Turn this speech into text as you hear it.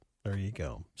There you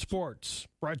go. Sports,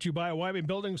 brought to you by Wyoming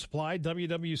Building Supply,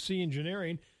 WWC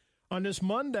Engineering. On this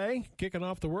Monday, kicking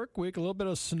off the work week, a little bit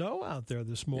of snow out there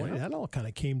this morning. Yeah. That all kind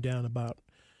of came down about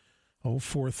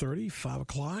 4:30, 5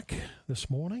 o'clock this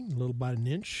morning. A little about an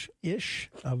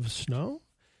inch-ish of snow.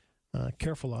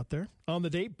 Careful out there. On the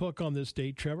date book on this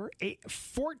date, Trevor,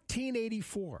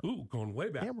 1484. Ooh, going way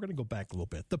back. Yeah, we're going to go back a little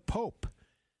bit. The Pope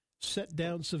set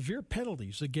down severe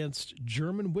penalties against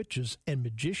German witches and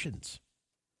magicians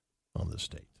on this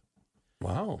date.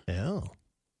 Wow. Yeah.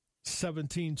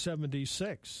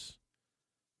 1776.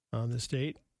 On this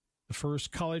date, the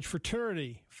first college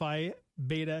fraternity, Phi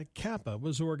Beta Kappa,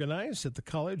 was organized at the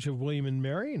College of William and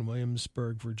Mary in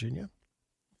Williamsburg, Virginia.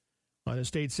 On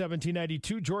this date,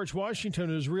 1792, George Washington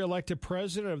was reelected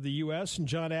president of the U.S. and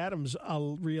John Adams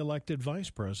reelected vice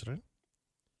president.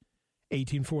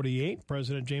 1848,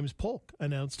 President James Polk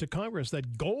announced to Congress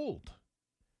that gold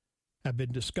had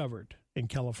been discovered in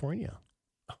California.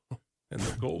 And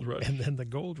the gold rush. And then the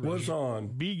gold rush was on.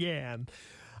 Began.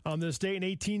 On this day in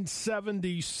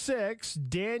 1876,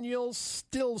 Daniel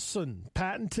Stilson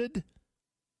patented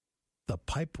the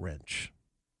pipe wrench.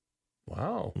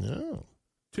 Wow. Oh,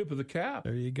 Tip of the cap.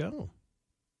 there you go.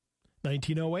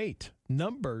 1908,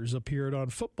 numbers appeared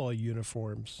on football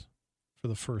uniforms for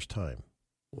the first time.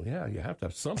 Well, yeah, you have to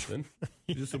have something.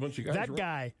 Just a bunch of guys. That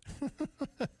guy.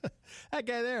 That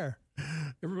guy there.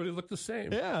 Everybody looked the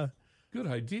same. Yeah. Good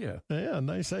idea. Yeah,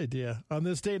 nice idea. On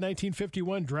this day,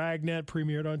 1951, Dragnet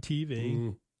premiered on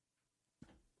TV.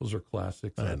 Those are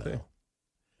classics, I aren't know. they?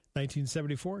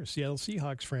 1974, Seattle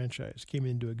Seahawks franchise came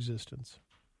into existence.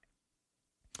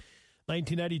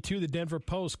 1992, the Denver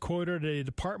Post quoted a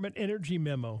Department Energy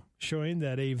memo showing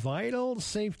that a vital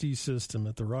safety system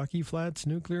at the Rocky Flats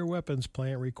nuclear weapons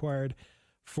plant required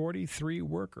 43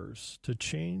 workers to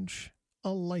change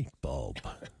a light bulb.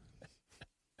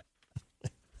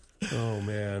 Oh,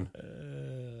 man.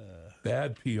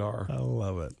 Bad PR. I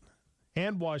love it.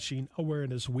 Hand washing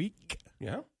awareness week,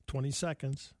 Yeah? 20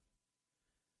 seconds.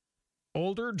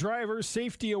 Older driver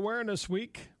safety awareness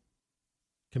week.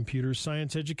 Computer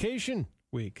Science Education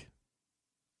Week.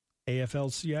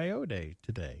 AFL-CIO Day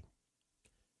today.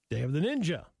 Day of the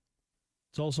Ninja.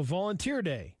 It's also Volunteer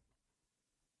Day.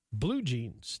 Blue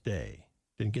Jeans Day.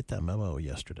 Didn't get that memo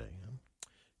yesterday.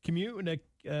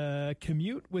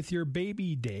 Commute with your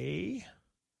baby day.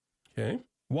 Okay.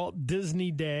 Walt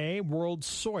Disney Day. World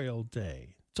Soil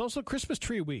Day. It's also Christmas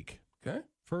Tree Week. Okay.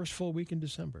 First full week in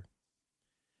December.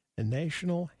 And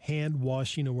National Hand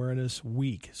Washing Awareness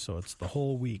Week. So it's the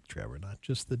whole week, Trevor, not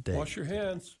just the day. Wash your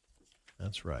hands.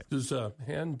 That's right. Does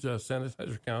hand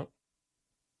sanitizer count?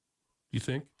 Do you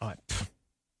think?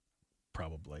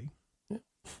 Probably. Yeah.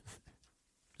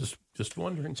 Just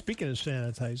wondering. Speaking of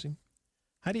sanitizing,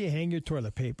 how do you hang your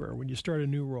toilet paper when you start a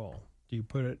new roll? Do you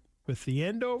put it with the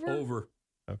end over? Over.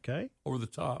 Okay. Over the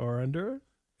top. Or under?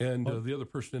 And the other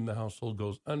person in the household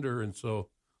goes under, and so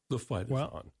the fight is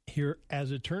on. Here,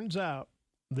 as it turns out,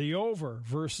 the over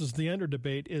versus the under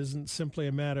debate isn't simply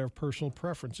a matter of personal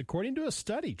preference. According to a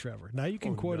study, Trevor, now you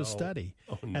can quote a study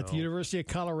at the University of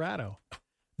Colorado.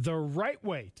 The right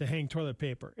way to hang toilet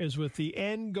paper is with the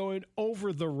end going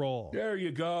over the roll. There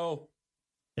you go.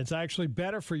 It's actually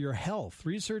better for your health.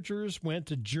 Researchers went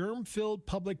to germ-filled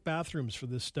public bathrooms for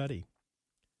this study.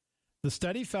 The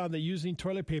study found that using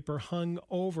toilet paper hung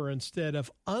over instead of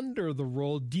under the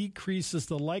roll decreases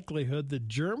the likelihood that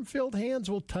germ-filled hands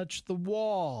will touch the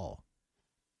wall,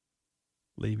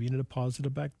 leaving a deposit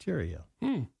of bacteria.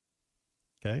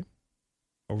 Okay?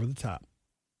 Over the top.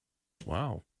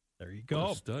 Wow. There you go.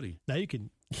 What a study. Now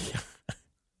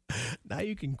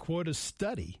you can quote a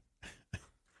study.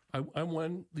 I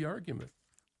won the argument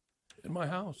in my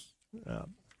house.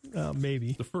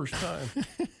 Maybe. The first time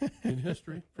in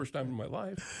history. First time in my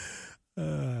life.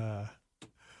 A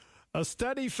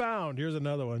study found, here's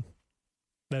another one,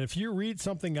 that if you read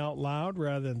something out loud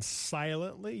rather than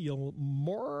silently, you'll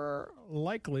more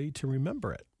likely to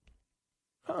remember it.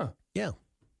 Huh. Yeah,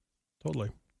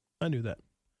 totally. I knew that.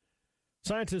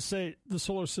 Scientists say the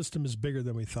solar system is bigger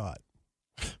than we thought.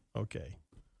 Okay.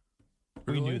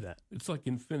 Really? We knew that. It's like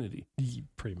infinity.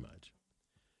 Pretty much.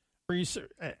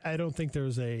 I don't think there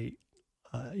was you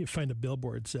find a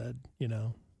billboard said,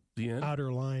 The end?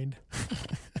 outer line.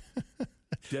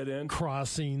 Dead end?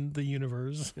 Crossing the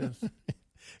universe. Yes.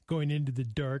 Going into the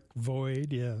dark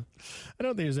void. Yeah. I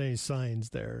don't think there's any signs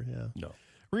there. Yeah. No.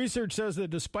 Research says that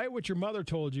despite what your mother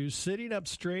told you, sitting up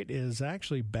straight is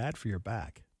actually bad for your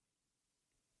back.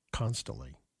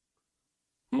 Constantly.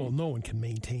 Well, no one can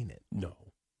maintain it. No.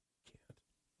 Can't.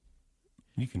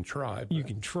 You can try. But You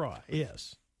can try,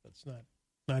 yes. That's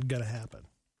not going to happen.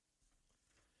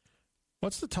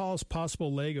 What's the tallest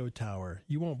possible Lego tower?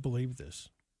 You won't believe this.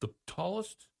 The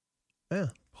tallest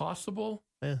possible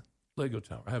Lego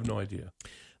tower. I have no idea.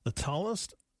 The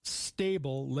tallest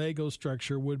stable Lego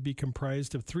structure would be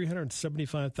comprised of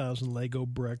 375,000 Lego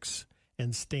bricks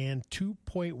and stand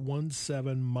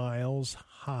 2.17 miles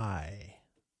high.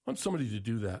 I want somebody to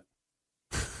do that.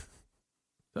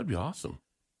 That'd be awesome.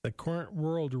 The current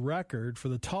world record for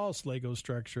the tallest Lego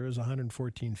structure is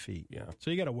 114 feet. Yeah. So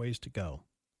you got a ways to go.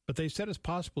 But they said it's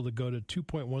possible to go to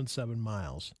 2.17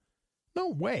 miles. No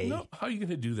way. No, how are you going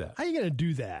to do that? How are you going to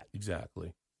do that?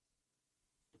 Exactly.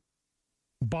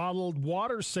 Bottled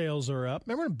water sales are up.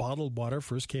 Remember when bottled water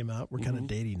first came out? We're kind of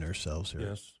dating ourselves here.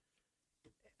 Yes.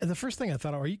 And the first thing I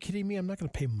thought, are you kidding me? I'm not going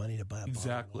to pay money to buy a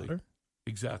bottle of water.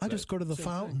 Exactly. I'll just go to the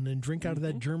fountain and drink out of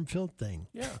that germ-filled thing.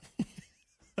 Yeah.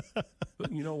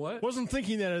 But you know what? Wasn't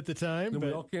thinking that at the time. Then but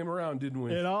we all came around, didn't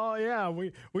we? It all, yeah.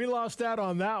 We lost out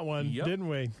on that one, Yep. didn't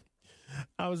we?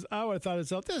 I would have thought to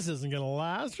myself, this isn't going to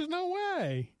last. There's no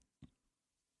way.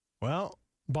 Well,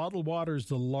 bottled water is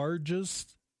the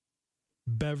largest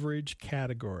beverage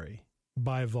category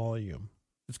by volume.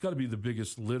 It's got to be the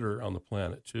biggest litter on the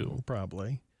planet, too.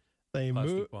 Probably. They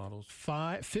Plastic moved bottles.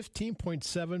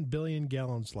 15.7 billion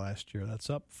gallons last year. That's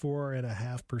up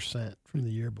 4.5% from the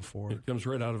year before. It comes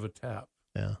right out of a tap.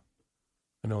 Yeah.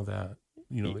 I know that.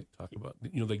 You know, they talk about,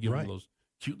 they give them those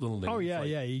cute little names. Oh, yeah, like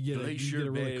yeah. You get Glacier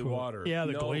a really Bay cool water. Yeah,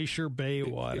 the No, Glacier Bay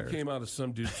water. It came out of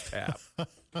some dude's tap.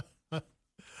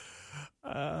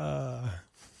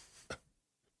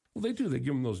 Well, they do. They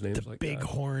give them those names like that.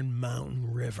 Bighorn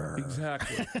Mountain River.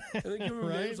 Exactly. And they give them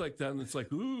names like that, and it's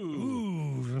like,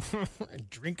 ooh.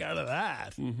 Drink out of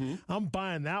that. Mm-hmm. I'm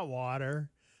buying that water.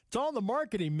 It's all in the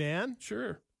marketing, man.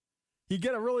 Sure. You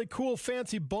get a really cool,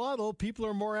 fancy bottle, people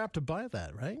are more apt to buy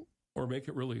that, right? Or make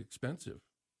it really expensive.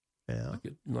 Yeah.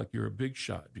 Like you're a big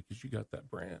shot because you got that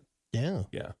brand. Yeah.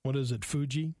 Yeah. What is it,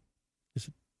 Fuji? Is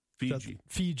it Fiji.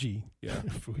 Fiji. Yeah.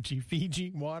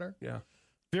 Fiji water. Yeah.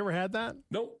 Have you ever had that?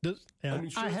 Nope. Yeah, I mean,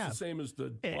 sure, I it's have. the same as the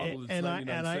bottle that's and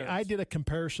 99 cents. I did a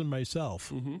comparison myself.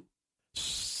 Mm-hmm.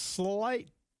 Slight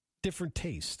different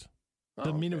taste. Oh,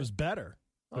 Doesn't mean it okay. was better.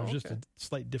 It was just okay. a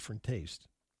slight different taste.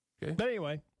 Okay. But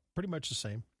anyway, pretty much the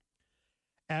same.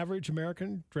 Average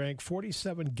American drank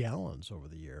 47 gallons over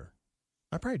the year.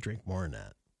 I probably drink more than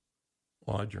that.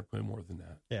 Well, I drink way more than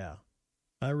that. Yeah.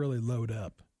 I really load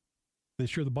up.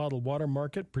 This year, the bottled water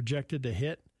market projected to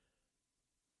hit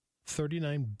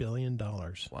 $39 billion.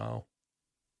 Wow.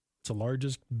 It's the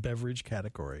largest beverage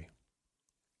category.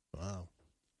 Wow.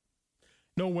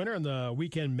 No winner in the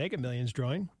weekend Mega Millions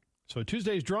drawing. So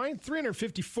Tuesday's drawing,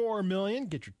 $354 million.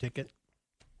 Get your ticket.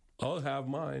 I'll have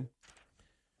mine.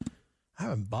 I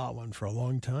haven't bought one for a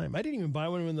long time. I didn't even buy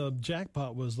one when the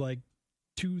jackpot was like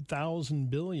 2,000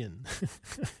 billion.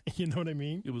 You know what I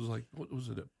mean? It was like, what was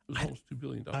it? It was almost $2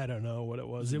 billion. I don't know what it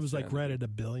was. It was like right at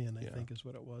 $1 billion, I think is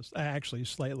what it was. Actually,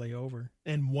 slightly over.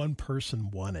 And one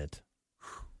person won it.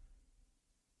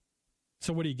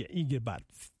 So what do you get? You get about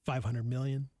 500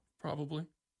 million. Probably.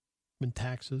 In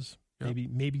taxes. Yep.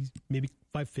 Maybe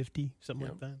 550, something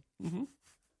like that. Mm-hmm.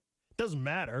 Doesn't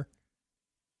matter.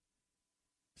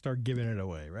 Start giving it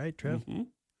away, right, Trev? Mm-hmm.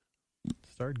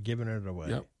 Start giving it away.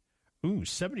 Yep. Ooh,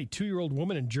 72-year-old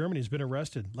woman in Germany has been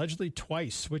arrested, allegedly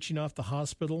twice, switching off the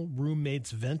hospital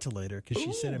roommate's ventilator because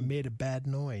she said it made a bad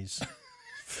noise.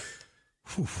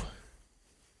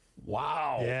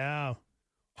 Wow. Yeah.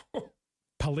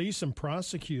 Police and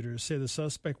prosecutors say the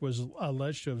suspect was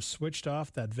alleged to have switched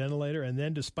off that ventilator and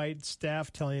then, despite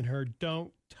staff telling her,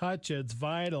 don't touch it, it's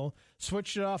vital,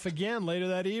 switched it off again later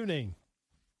that evening.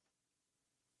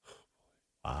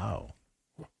 Wow.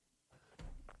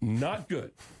 Not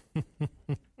good.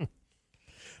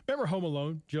 Remember Home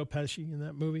Alone, Joe Pesci in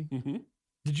that movie? Mm-hmm.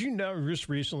 Did you know just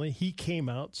recently he came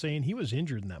out saying he was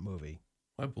injured in that movie?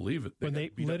 I believe it. When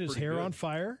they lit his hair on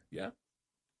fire? Yeah.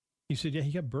 He said, yeah,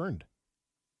 he got burned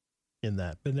in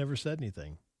that, but never said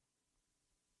anything.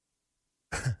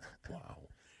 Wow.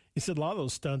 He said a lot of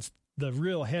those stunts, the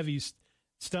real heavy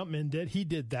stuntman did. He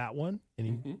did that one,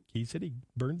 and he said he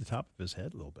burned the top of his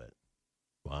head a little bit.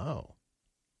 Wow.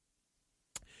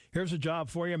 Here's a job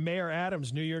for you. Mayor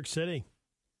Adams, New York City.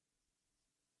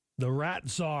 The rat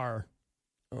czar.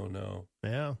 Oh, no.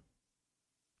 Yeah.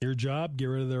 Your job, get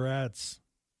rid of the rats.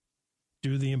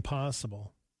 Do the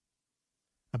impossible.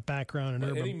 A background in By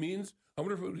urban... any means, I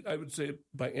wonder if I would say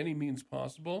by any means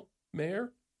possible,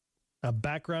 Mayor? A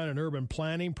background in urban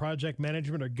planning, project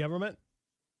management, or government.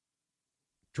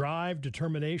 Drive,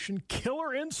 determination,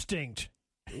 killer instinct.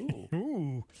 Ooh.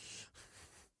 Ooh.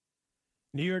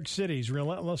 New York City's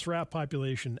relentless rat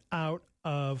population out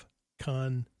of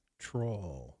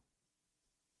control.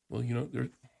 Well, you know, can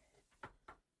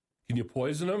you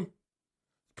poison them?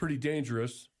 It's pretty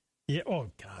dangerous. Yeah.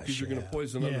 Oh, gosh. Because you're going to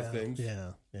poison other things.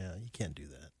 Yeah. Yeah. You can't do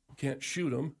that. You can't shoot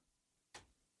them.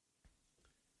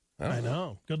 I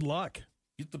know. Good luck.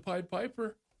 Get the Pied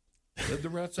Piper. Let the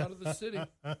rats out of the city.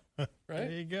 Right?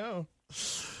 There you go.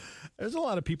 There's a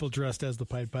lot of people dressed as the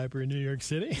Pied Piper in New York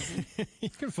City. You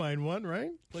can find one,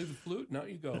 right? Play the flute. Now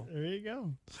you go. There you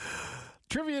go.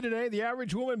 Trivia today. The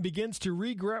average woman begins to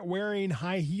regret wearing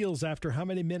high heels after how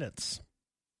many minutes?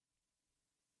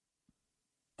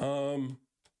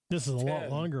 This is a lot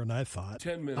longer than I thought.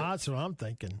 10 minutes. That's what I'm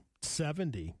thinking.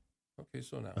 70. Okay,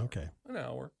 so an hour. Okay. An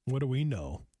hour. What do we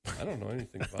know? I don't know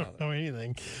anything about it. Know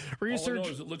anything. All I know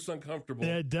is it looks uncomfortable.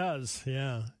 Yeah, it does.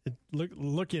 Yeah.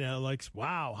 Looking at it like,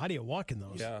 wow, how do you walk in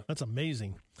those? Yeah. That's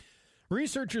amazing.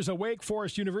 Researchers at Wake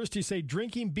Forest University say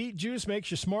drinking beet juice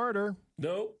makes you smarter.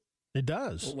 No. It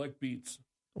does. Don't like beets.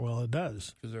 Well, it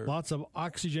does. Lots of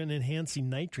oxygen-enhancing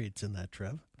nitrates in that,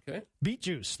 Trev. Okay. Beet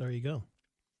juice. There you go.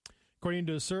 According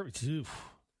to a survey.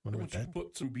 Why don't you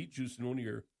put some beet juice in one of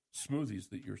your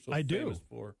smoothies that you're so famous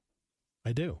for?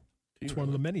 I do. It's one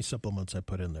of the many supplements I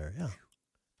put in there, yeah.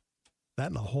 That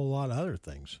and a whole lot of other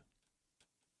things.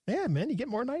 Yeah, man, you get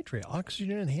more nitrate.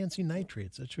 Oxygen-enhancing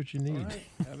nitrates. That's what you need. All right,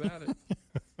 have at it.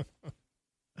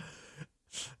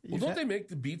 Well, don't they make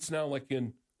the beets now like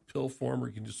in pill form, or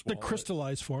you can just swallow the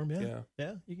crystallized form, yeah.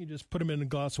 Yeah, you can just put them in a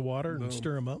glass of water and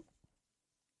stir them up.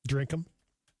 Drink them.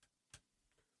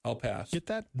 I'll pass. Get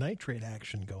that nitrate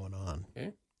action going on.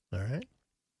 Okay. All right.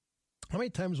 How many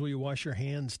times will you wash your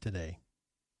hands today?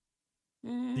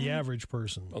 The average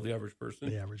person. Oh, the average person?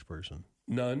 The average person.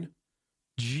 None.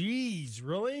 Jeez,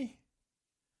 really?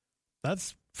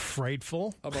 That's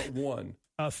frightful. How about one?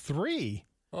 3.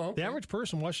 Oh, okay. The average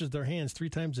person washes their hands 3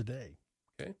 times a day.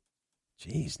 Okay.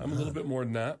 Jeez. I'm a little bit more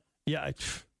than that. Yeah. How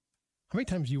many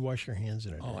times do you wash your hands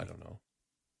in a day? Oh, I don't know.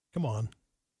 Come on.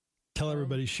 Tell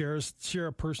everybody, share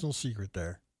a personal secret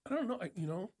there. I don't know.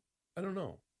 I don't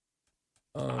know.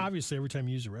 Obviously, every time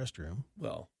you use the restroom.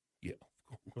 Well, yeah.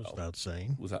 Goes without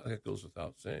saying. That goes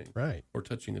without saying. Right. Or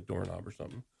touching a doorknob or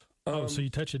something. So you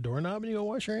touch a doorknob and you go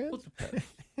wash your hands? Well, it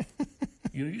depends.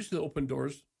 You used to open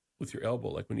doors with your elbow,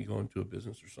 like when you go into a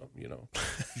business or something, You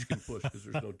can push because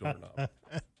there's no doorknob.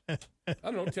 I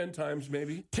don't know, 10 times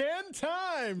maybe. 10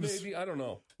 times? Maybe, I don't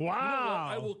know. Wow. You know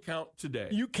what? I will count today.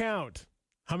 You count.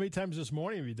 How many times this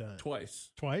morning have you done it?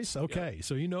 Twice. Twice? Okay. Yeah.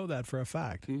 So you know that for a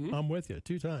fact. Mm-hmm. I'm with you.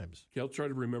 2 times. Okay, I'll try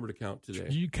to remember to count today.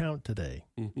 You count today.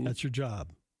 Mm-hmm. That's your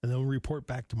job. And then we'll report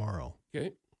back tomorrow.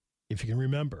 Okay. If you can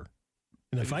remember.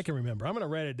 And if I can remember, I'm going to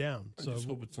write it down. I just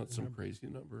hope it's not some crazy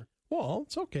number. Well,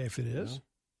 it's okay if it is.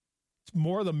 It's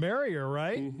more the merrier,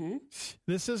 right? Mm-hmm.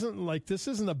 This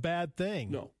isn't a bad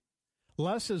thing. No.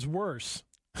 Less is worse.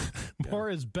 More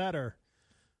is better.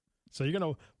 So you're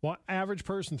going to average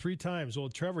person 3 times. Well,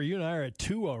 Trevor, you and I are at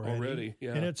 2 already. Already,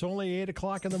 yeah. And it's only 8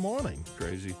 o'clock in the morning.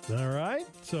 Crazy. All right.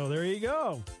 So there you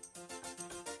go.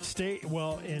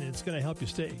 And it's going to help you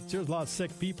stay. There's a lot of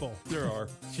sick people. There are.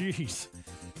 Jeez.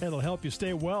 It'll help you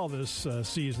stay well this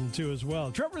season, too, as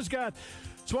well. Trevor's got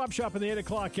Swap Shop in the 8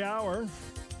 o'clock hour.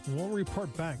 We'll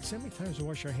report back. See how many times we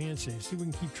wash our hands today. See if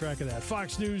we can keep track of that.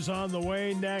 Fox News on the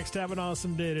way next. Have an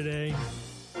awesome day today.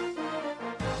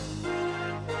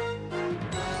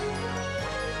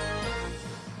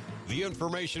 The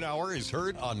Information Hour is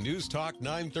heard on News Talk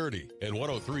 930 and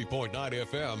 103.9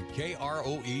 FM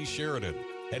KROE Sheridan.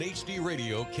 At HD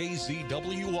Radio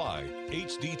KZWY,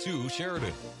 HD2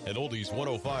 Sheridan, and Oldies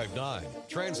 105.9,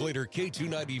 translator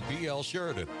K290BL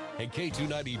Sheridan, and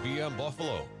K290BM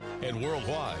Buffalo, and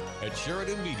worldwide at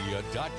SheridanMedia.com.